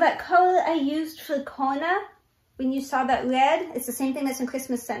 So that color I used for Kona, when you saw that red, it's the same thing that's in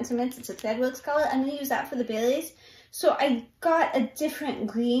Christmas Sentiments. It's a Threadworks color. I'm going to use that for the berries. So I got a different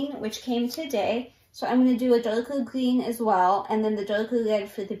green, which came today. So I'm going to do a darker green as well, and then the darker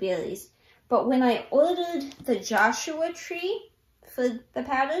red for the berries. But when I ordered the Joshua tree for the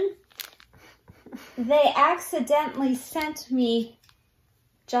pattern, they accidentally sent me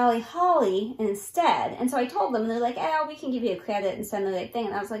Jolly Holly instead. And so I told them, and they're like, oh, we can give you a credit and send the right thing.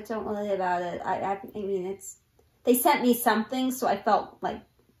 And I was like, don't worry about it. I mean, they sent me something, so I felt like,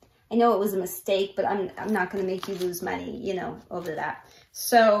 I know it was a mistake, but I'm not going to make you lose money, you know, over that.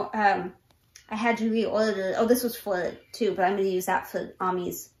 So I had to reorder. Oh, this was for it too, but I'm going to use that for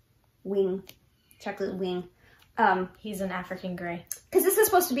Ami's wing, chocolate wing. He's an African gray. Because this is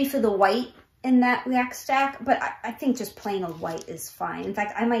supposed to be for the white in that Rack Stack, but I think just plain old white is fine. In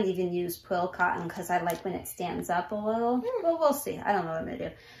fact, I might even use pearl cotton because I like when it stands up a little. Well, we'll see. I don't know what I'm going to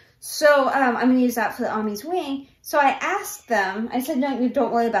do. So I'm going to use that for the Ami's wing. So I asked them, I said, no,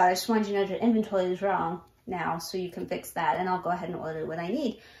 don't worry about it. I just wanted you to know your inventory is wrong now, so you can fix that, and I'll go ahead and order what I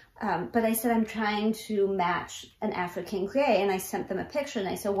need. But I said, I'm trying to match an African gray, and I sent them a picture, and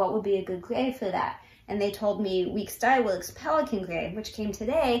I said, what would be a good gray for that? And they told me Weeks Dye Works Pelican Gray, which came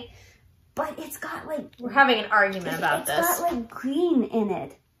today, but it's got like... We're having an argument about this. It's got like green in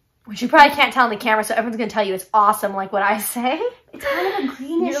it. Which you probably can't tell on the camera, so everyone's going to tell you it's awesome, like what I say. It's kind of a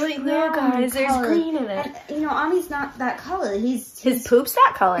greenish You're like, no, guys, there's green in it. And, you know, Ami's not that color. His poop's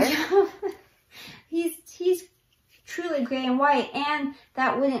that color. He's truly particular gray and white, and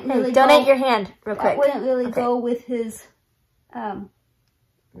that wouldn't really donate your hand real quick. That wouldn't really go with his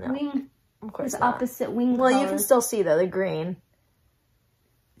wing, of course his not. opposite wing Well, color. you can still see though the green.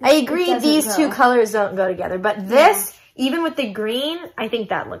 I agree these two colors don't go together, but this, even with the green, I think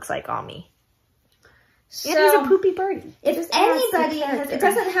that looks like Ami. So, yeah, he's a poopy birdie. If anybody has, it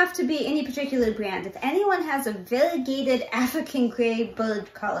doesn't have to be any particular brand. If anyone has a variegated African gray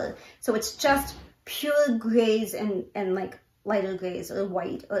bird color, so it's just pure grays and like lighter grays or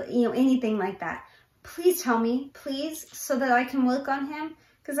white or, you know, anything like that, please tell me, please, so that I can work on him.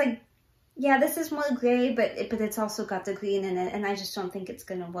 Because, like, yeah, this is more gray, but it's also got the green in it, and I just don't think it's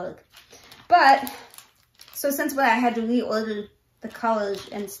going to work. But, so since I had to reorder the colors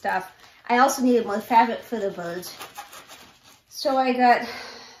and stuff, I also needed more fabric for the birds. So I got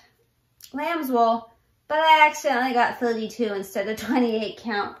lamb's wool, but I accidentally got 32 instead of 28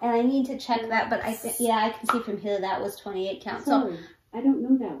 count. And I need to check that, but I think, yeah, I can see from here that was 28 count. Sorry, I don't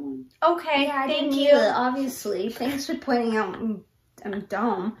know that one. Okay, yeah, thank you. Obviously. Thanks for pointing out I'm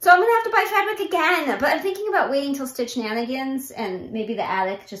dumb. So I'm gonna have to buy fabric again, but I'm thinking about waiting till Stitch Nanigans and maybe the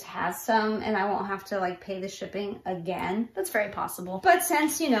attic just has some and I won't have to like pay the shipping again. That's very possible. But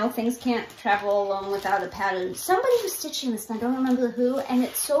since, you know, things can't travel alone without a pattern, somebody was stitching this and I don't remember who, and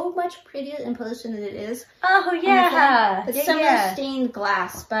it's so much prettier in person than it is. Oh yeah. The Summer Stained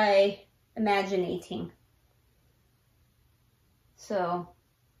Glass by Imaginating. So,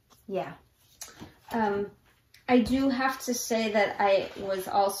 yeah. I do have to say that I was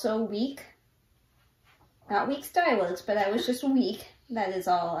also weak. Not weak Styleworks, but I was just weak. That is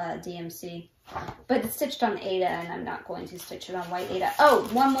all DMC. But it's stitched on Ada, and I'm not going to stitch it on white Ada. Oh,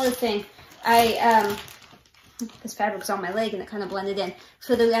 one more thing. This fabric was on my leg, and it kind of blended in.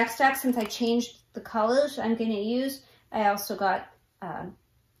 For the rack stack, since I changed the colors I'm going to use, I also got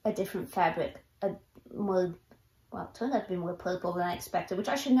a different fabric. Well, it turned out to be more purple than I expected, which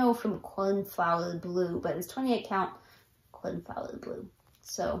I should know from cornflower blue, but it's 28 count cornflower blue.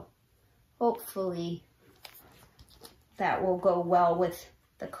 So hopefully that will go well with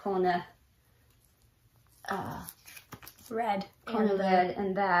the Kona red. Kona red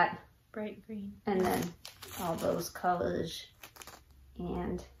and that. Bright green. And then all those colors.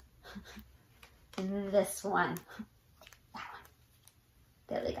 And this one. That one.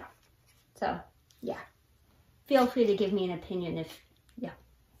 There we go. So, yeah. Feel free to give me an opinion if you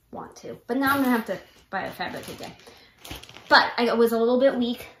want to. But now I'm going to have to buy a fabric again. But I was a little bit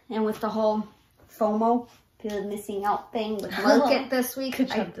weak, and with the whole FOMO, fear of missing out thing with Market this week,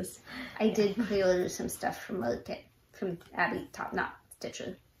 I did pre-order some stuff from Market, from Abby Top Knot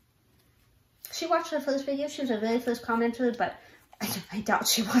Stitcher. She watched the first video. She was her very first commenter, but I doubt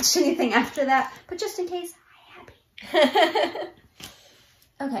she watched anything after that. But just in case, hi, Abby.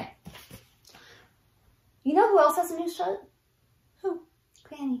 Okay. You know who else has a new shirt? Who?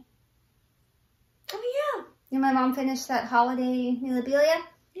 Granny. Oh, yeah. And my mom finished that holiday Mirabilia.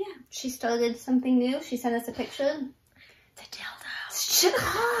 Yeah. She started something new. She sent us a picture. The dildo.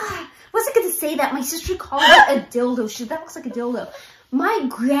 Wasn't going to say that. My sister called it a dildo. That looks like a dildo. My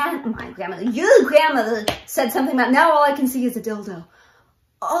grandmother, your grandmother said something about, now all I can see is a dildo.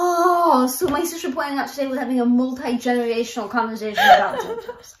 Oh, so my sister pointed out today we're having a multi-generational conversation about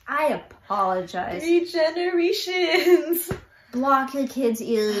dildos. I apologize. 3 generations. Block your kids'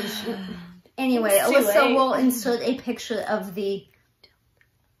 ears. Anyway, Alyssa will insert a picture of the...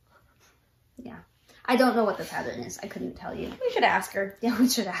 Yeah. I don't know what the pattern is. I couldn't tell you. We should ask her. Yeah, we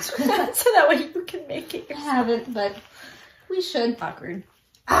should ask her. So that way you can make it yourself. I haven't, but we should. Awkward.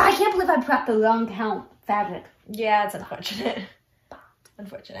 I can't believe I prepped the wrong count fabric. Yeah, it's unfortunate.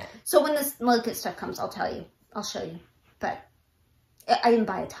 Unfortunate. So when this Market stuff comes, I'll tell you. I'll show you. But I didn't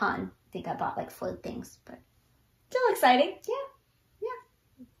buy a ton. I think I bought like 4 things, but Still exciting. Yeah.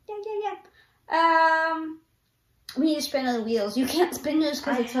 We need to spin on the wheels. You can't spin yours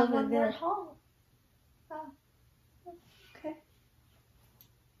because it's over there. Oh, okay.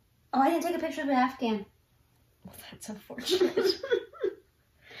 Oh, I didn't take a picture of an Afghan. well, that's unfortunate.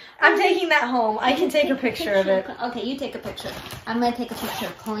 I'm taking that home. I can take a picture of it. Okay, you take a picture. I'm going to take a picture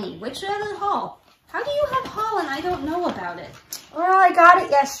of Pony. Which other haul? How do you have haul and I don't know about it? Well, I got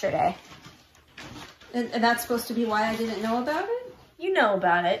it yesterday. And that's supposed to be why I didn't know about it? You know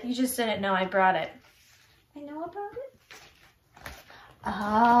about it. You just didn't know I brought it. I know about it?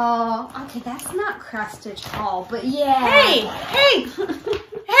 Oh, okay, that's not cross-stitch haul, but yeah. Hey!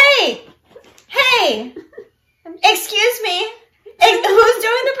 Excuse me. Who's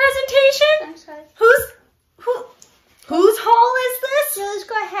doing the presentation? I'm sorry. Whose haul is this? Jules,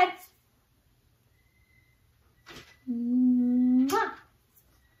 go ahead. Mwah.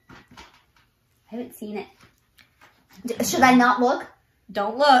 I haven't seen it. Should I not look?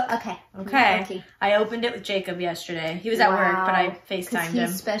 Don't look. Okay. Okay. I opened it with Jacob yesterday. He was at work, but I FaceTimed him.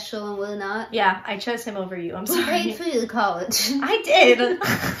 He's special and we're not. Yeah, I chose him over you. I'm sorry. Who paid for you to college? I did. Why'd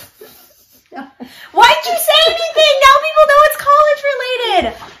you say anything? Now people know it's college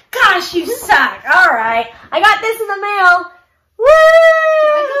related. Gosh, you suck. All right. I got this in the mail. Woo! Do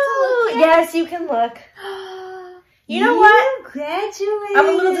I get to look yet? Yes, you can look. You know what? Graduated. I'm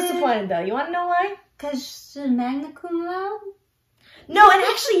a little disappointed though. You want to know why? Because the magna cum laude? No, and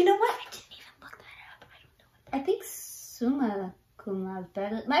actually, you know what? I didn't even look that up. I don't know what I think summa cum laude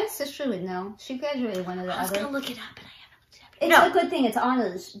better. My sister would know. She graduated one of the I was other. gonna look it up, but I haven't looked it up. It's a good thing it's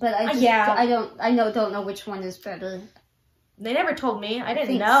honors, but I just, don't know which one is better. They never told me. I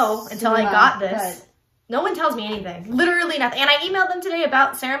didn't know until I got this. No one tells me anything. Literally nothing. And I emailed them today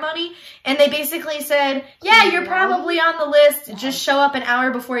about ceremony, and they basically said, yeah, you're probably on the list. Just show up an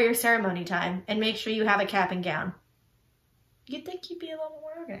hour before your ceremony time and make sure you have a cap and gown. You'd think you'd be a little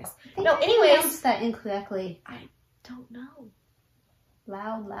more organized. No, anyways. I pronounced that incorrectly. I don't know.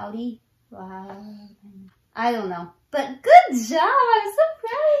 Loudy? I don't know. But good job. I'm so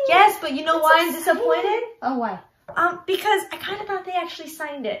proud of you. Yes, but you know why I'm disappointed? Oh, why? Because I kind of thought they actually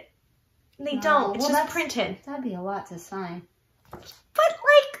signed it. And they don't. It's just printed. That'd be a lot to sign. But,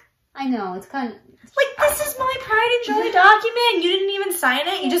 like... I know. It's kind of... Like, this is my pride and joy document. You didn't even sign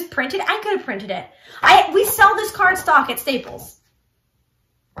it. You just printed it. I could have printed it. We sell this card stock at Staples.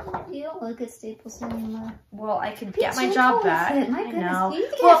 You don't look at Staples anymore. Well, I could get my job back. My goodness. I know. You need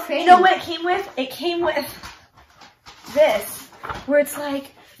to get Well, framed. you know what it came with? It came with this, where it's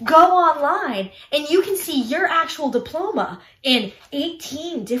like, go online and you can see your actual diploma in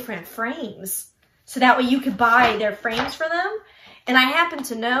 18 different frames. So that way you could buy their frames for them. And I happen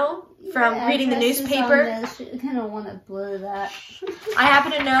to know from reading the newspaper. You kind of want to blur that. I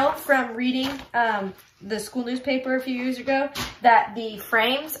happen to know from reading the school newspaper a few years ago that the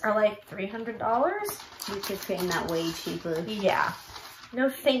frames are like $300. You could frame that way cheaper. Yeah. No,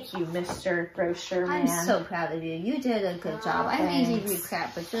 thank you, Mr. Grocer Man. I'm so proud of you. You did a good job. I made you read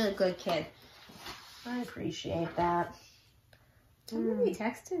crap, but you're a good kid. I appreciate that. Somebody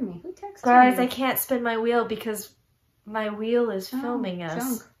texted me. Who texted Guys, me? I can't spin my wheel because my wheel is filming us.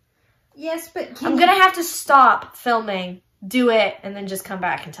 Junk. Yes, but I'm gonna have to stop filming, do it, and then just come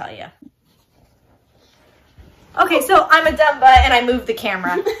back and tell you. Okay, so I'm a dumb butt and I moved the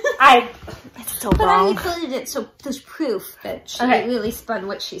camera. It's so But wrong. I recorded it, so there's proof that she really spun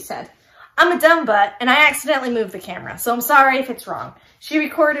what she said. I'm a dumb butt and I accidentally moved the camera, so I'm sorry if it's wrong. She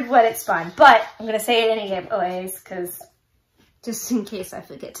recorded what it spun, but I'm gonna say it anyways, because... Just in case I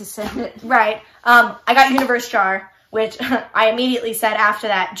forget to send it. Right. I got Universe Jar, which I immediately said after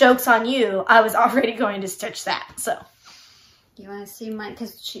that, joke's on you, I was already going to stitch that, so. You want to see mine?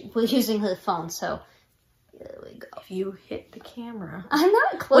 Because we're using her phone, so there we go. If you hit the camera. I'm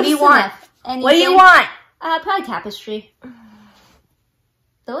not close. What do you want? Anything. What do you want? Probably tapestry.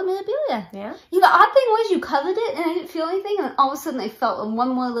 The Mirabilia. Yeah? The odd thing was you covered it and I didn't feel anything, and then all of a sudden I felt one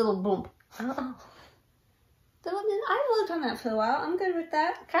more little bump. Uh-oh. I worked on that for a while. I'm good with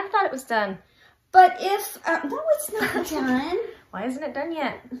that. I kind of thought it was done. But if... no, it's not done. Why isn't it done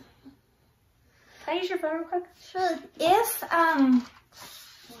yet? Can I use your phone real quick? Sure. If, I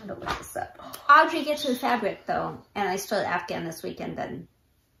wanted to look this up. Audrey gets her fabric, though, and I start Afghan this weekend, then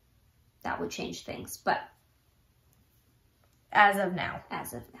that would change things. But as of now,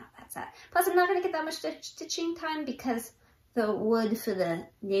 that's that. Plus, I'm not going to get that much stitching time because the wood for the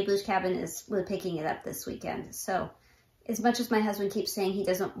neighbor's cabin we're picking it up this weekend. So as much as my husband keeps saying he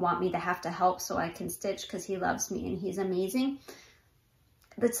doesn't want me to have to help so I can stitch because he loves me and he's amazing,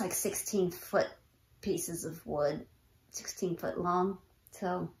 that's like 16-foot pieces of wood, 16 foot long.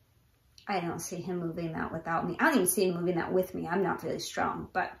 So I don't see him moving that without me. I don't even see him moving that with me. I'm not very strong,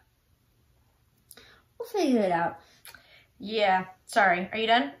 but we'll figure it out. Yeah. Sorry. Are you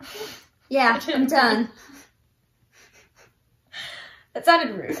done? Yeah, I'm done. That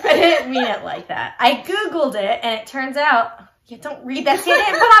sounded rude. I didn't mean it like that. I Googled it, and it turns out... Yeah, don't read that. See, I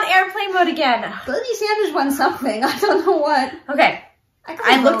didn't put on airplane mode again. Bernie Sanders won something. I don't know what. Okay.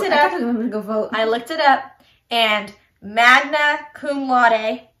 I looked it up. I'm going to go vote. I looked it up, and magna cum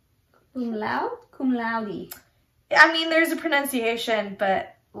laude. Cum laude? Cum laude. I mean, there's a pronunciation,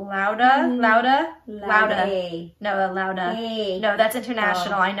 but lauda? No, lauda. A. No, that's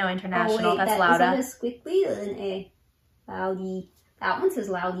international. I know international. That's lauda. Is that a squiggly or an A? Loudy. That one says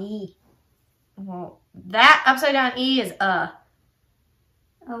loudy. Well, that upside down E is Oh,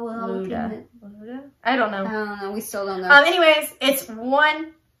 well. Luda. I don't know. I don't know. We still don't know. Anyways, it's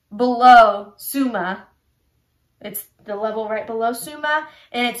one below summa. It's the level right below Summa,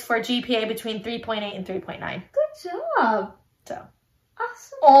 and it's for GPA between 3.8 and 3.9. Good job. So,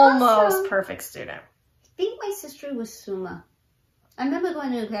 awesome. Almost perfect student. I think my sister was Summa. I remember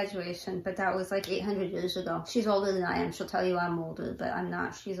going to a graduation, but that was like 800 years ago. She's older than I am. She'll tell you I'm older, but I'm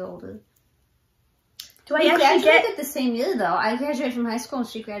not. She's older. We graduated the same year, though. I graduated from high school, and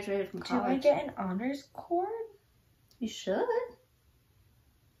she graduated from college. Do I get an honors cord? You should.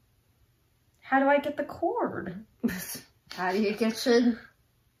 How do I get the cord? How do you get your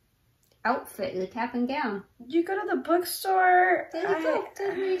outfit, your cap and gown? You go to the bookstore. There you go. That's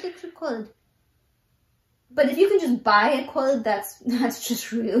where you get your cord. But if you can just buy a cord, that's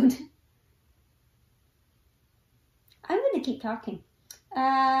just rude. I'm gonna keep talking.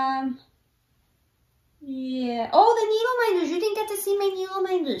 Yeah. Oh, the needle minders. You didn't get to see my needle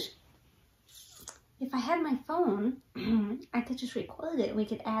minders. If I had my phone, I could just record it and we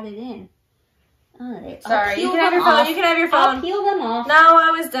could add it in. Oh, sorry, you can have your phone. You can have your phone. I'll peel them off. No, I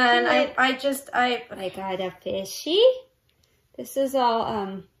was done. I got a fishy. This is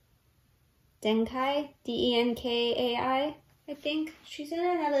all Denkai, Denkai, I think. She's in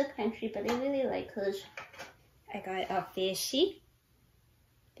another country, but I really like hers. I got a fishy.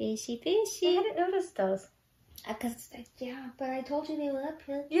 Fishy. I hadn't noticed those. Yeah, but I told you they were up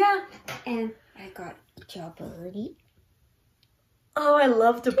here. Yeah. And I got your birdie. Oh, I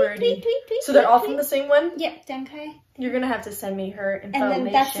love the birdie. So they're all from the same one? Yep, Denkai. You're going to have to send me her information. And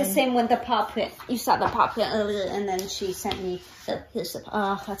then that's the same one, the paw print. You saw the paw print earlier, and then she sent me here's the,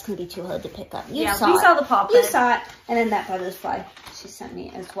 that's going to be too hard to pick up. We saw the paw print. You saw it. And then that butterfly she sent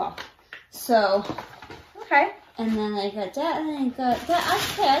me as well. So. Okay. And then I got that, and then I got that.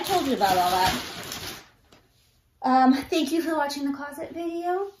 Okay, I told you about all that. Thank you for watching the closet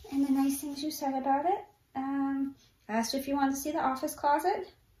video and the nice things you said about it. I asked you if you wanted to see the office closet.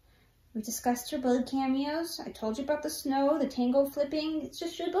 We discussed your bird cameos. I told you about the snow, the tango flipping. It's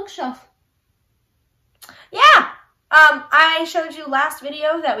just your bookshelf. Yeah. I showed you last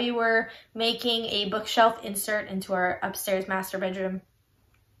video that we were making a bookshelf insert into our upstairs master bedroom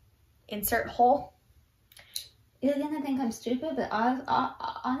insert hole. You're gonna think I'm stupid, but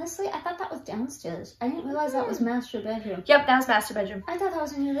honestly, I thought that was downstairs. I didn't realize that was master bedroom. Yep, that was master bedroom. I thought that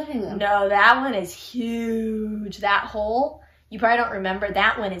was in your living room. No, that one is huge. That hole, you probably don't remember,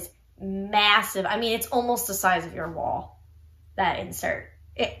 that one is massive. I mean, it's almost the size of your wall, that insert.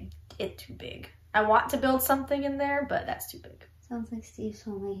 It's too big. I want to build something in there, but that's too big. Sounds like Steve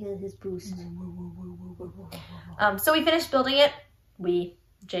saw my hear his boost. So we finished building it.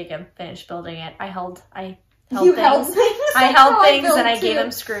 Jacob finished building it. I held things and I gave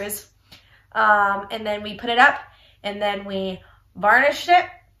him screws. And then we put it up and then we varnished it.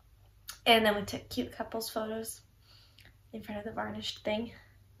 And then we took cute couples photos in front of the varnished thing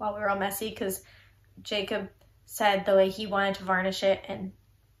while we were all messy because Jacob said the way he wanted to varnish it. And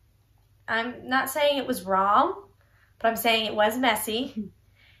I'm not saying it was wrong, but I'm saying it was messy.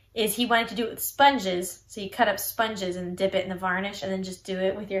 Is he wanted to do it with sponges. So you cut up sponges and dip it in the varnish and then just do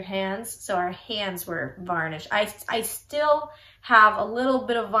it with your hands. So our hands were varnished. I still have a little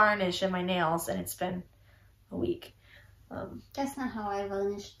bit of varnish in my nails and it's been a week. That's not how I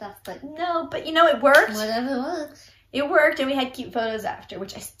varnish stuff, but... No, but you know, it worked. Whatever works. It worked and we had cute photos after,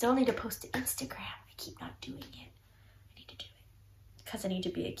 which I still need to post to Instagram. I keep not doing it. I need to do it. Because I need to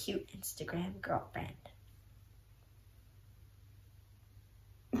be a cute Instagram girlfriend.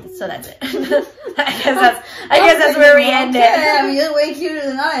 So that's it. I guess that's where we end it. I mean, you're way cuter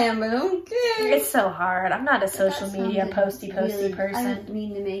than I am, but okay. It's so hard. I'm not a social media posty person. I didn't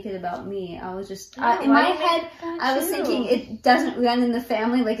mean to make it about me. I was just in my head. I was thinking it doesn't run in the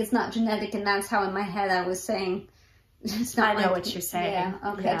family, like it's not genetic, and that's how in my head I was saying. It's not. I know what you're saying. Yeah.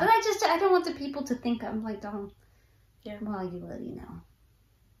 Okay. Yeah. But I don't want the people to think I'm like dumb. Yeah. Well, you already know.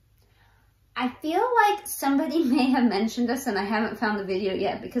 I feel like somebody may have mentioned us and I haven't found the video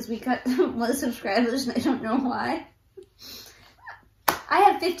yet because we got more subscribers and I don't know why. I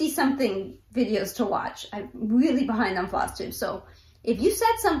have 50-something videos to watch. I'm really behind on FlossTube. So if you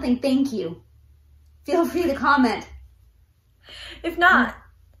said something, thank you. Feel free to comment. If not,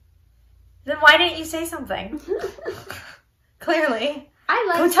 then why didn't you say something? Clearly. I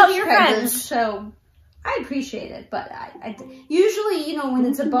like go tell your friends. So I appreciate it, but I usually, you know, when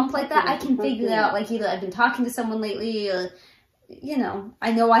it's a bump like that, I can figure it out. Like either I've been talking to someone lately, or you know,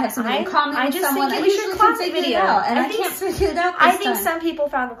 I know I have something in common with someone. I usually can figure it out, and I can't figure it out. I think some people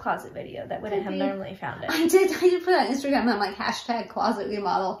found the closet video that wouldn't have normally found it. I did put it on Instagram. I'm like #closet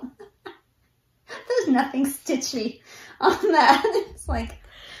remodel. There's nothing stitchy on that. It's like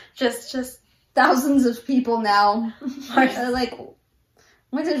just thousands of people now are like,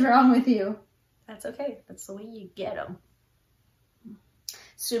 what is wrong with you? That's okay. That's the way you get them.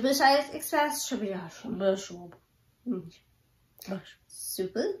 Super excited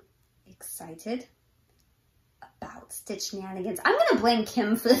about Stitch Shenanigans. I'm gonna blame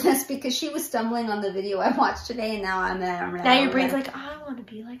Kim for this because she was stumbling on the video I watched today, and now now your brain's like, I want to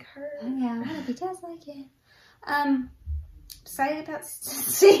be like her. Oh, yeah, I want to be just like you. Excited about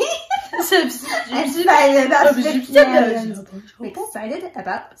Stitch Excited about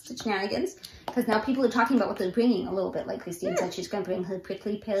Stitch Shenanigans because now people are talking about what they're bringing a little bit. Like Christine said, she's gonna bring her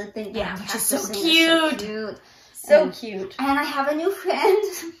prickly pear thing. Yeah, which is so cute. So cute. And I have a new friend.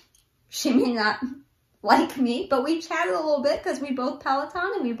 She may not like me, but we chatted a little bit because we both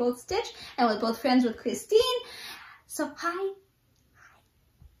Peloton and we both Stitch and we're both friends with Christine. So hi.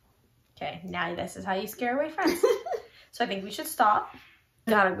 Okay, now this is how you scare away friends. So I think we should stop.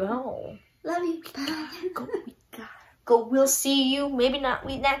 Gotta go. Love you. Bye. We gotta go. We'll see you. Maybe not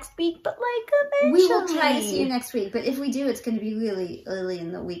next week, but like eventually. We will try to see you next week. But if we do, it's going to be really early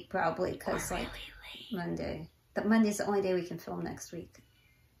in the week probably because like Monday. But Monday's the only day we can film next week.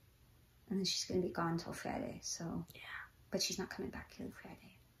 And then she's going to be gone until Friday. So yeah. But she's not coming back till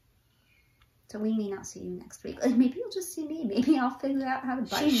Friday. So we may not see you next week. Like maybe you'll just see me. Maybe I'll figure out how to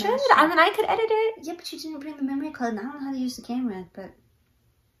button She should, and then I could edit it. Yeah, but you didn't bring the memory card, and I don't know how to use the camera, but...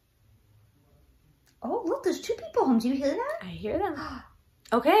 Oh, look, there's 2 people home. Do you hear that? I hear them.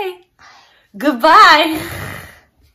 Okay. Goodbye.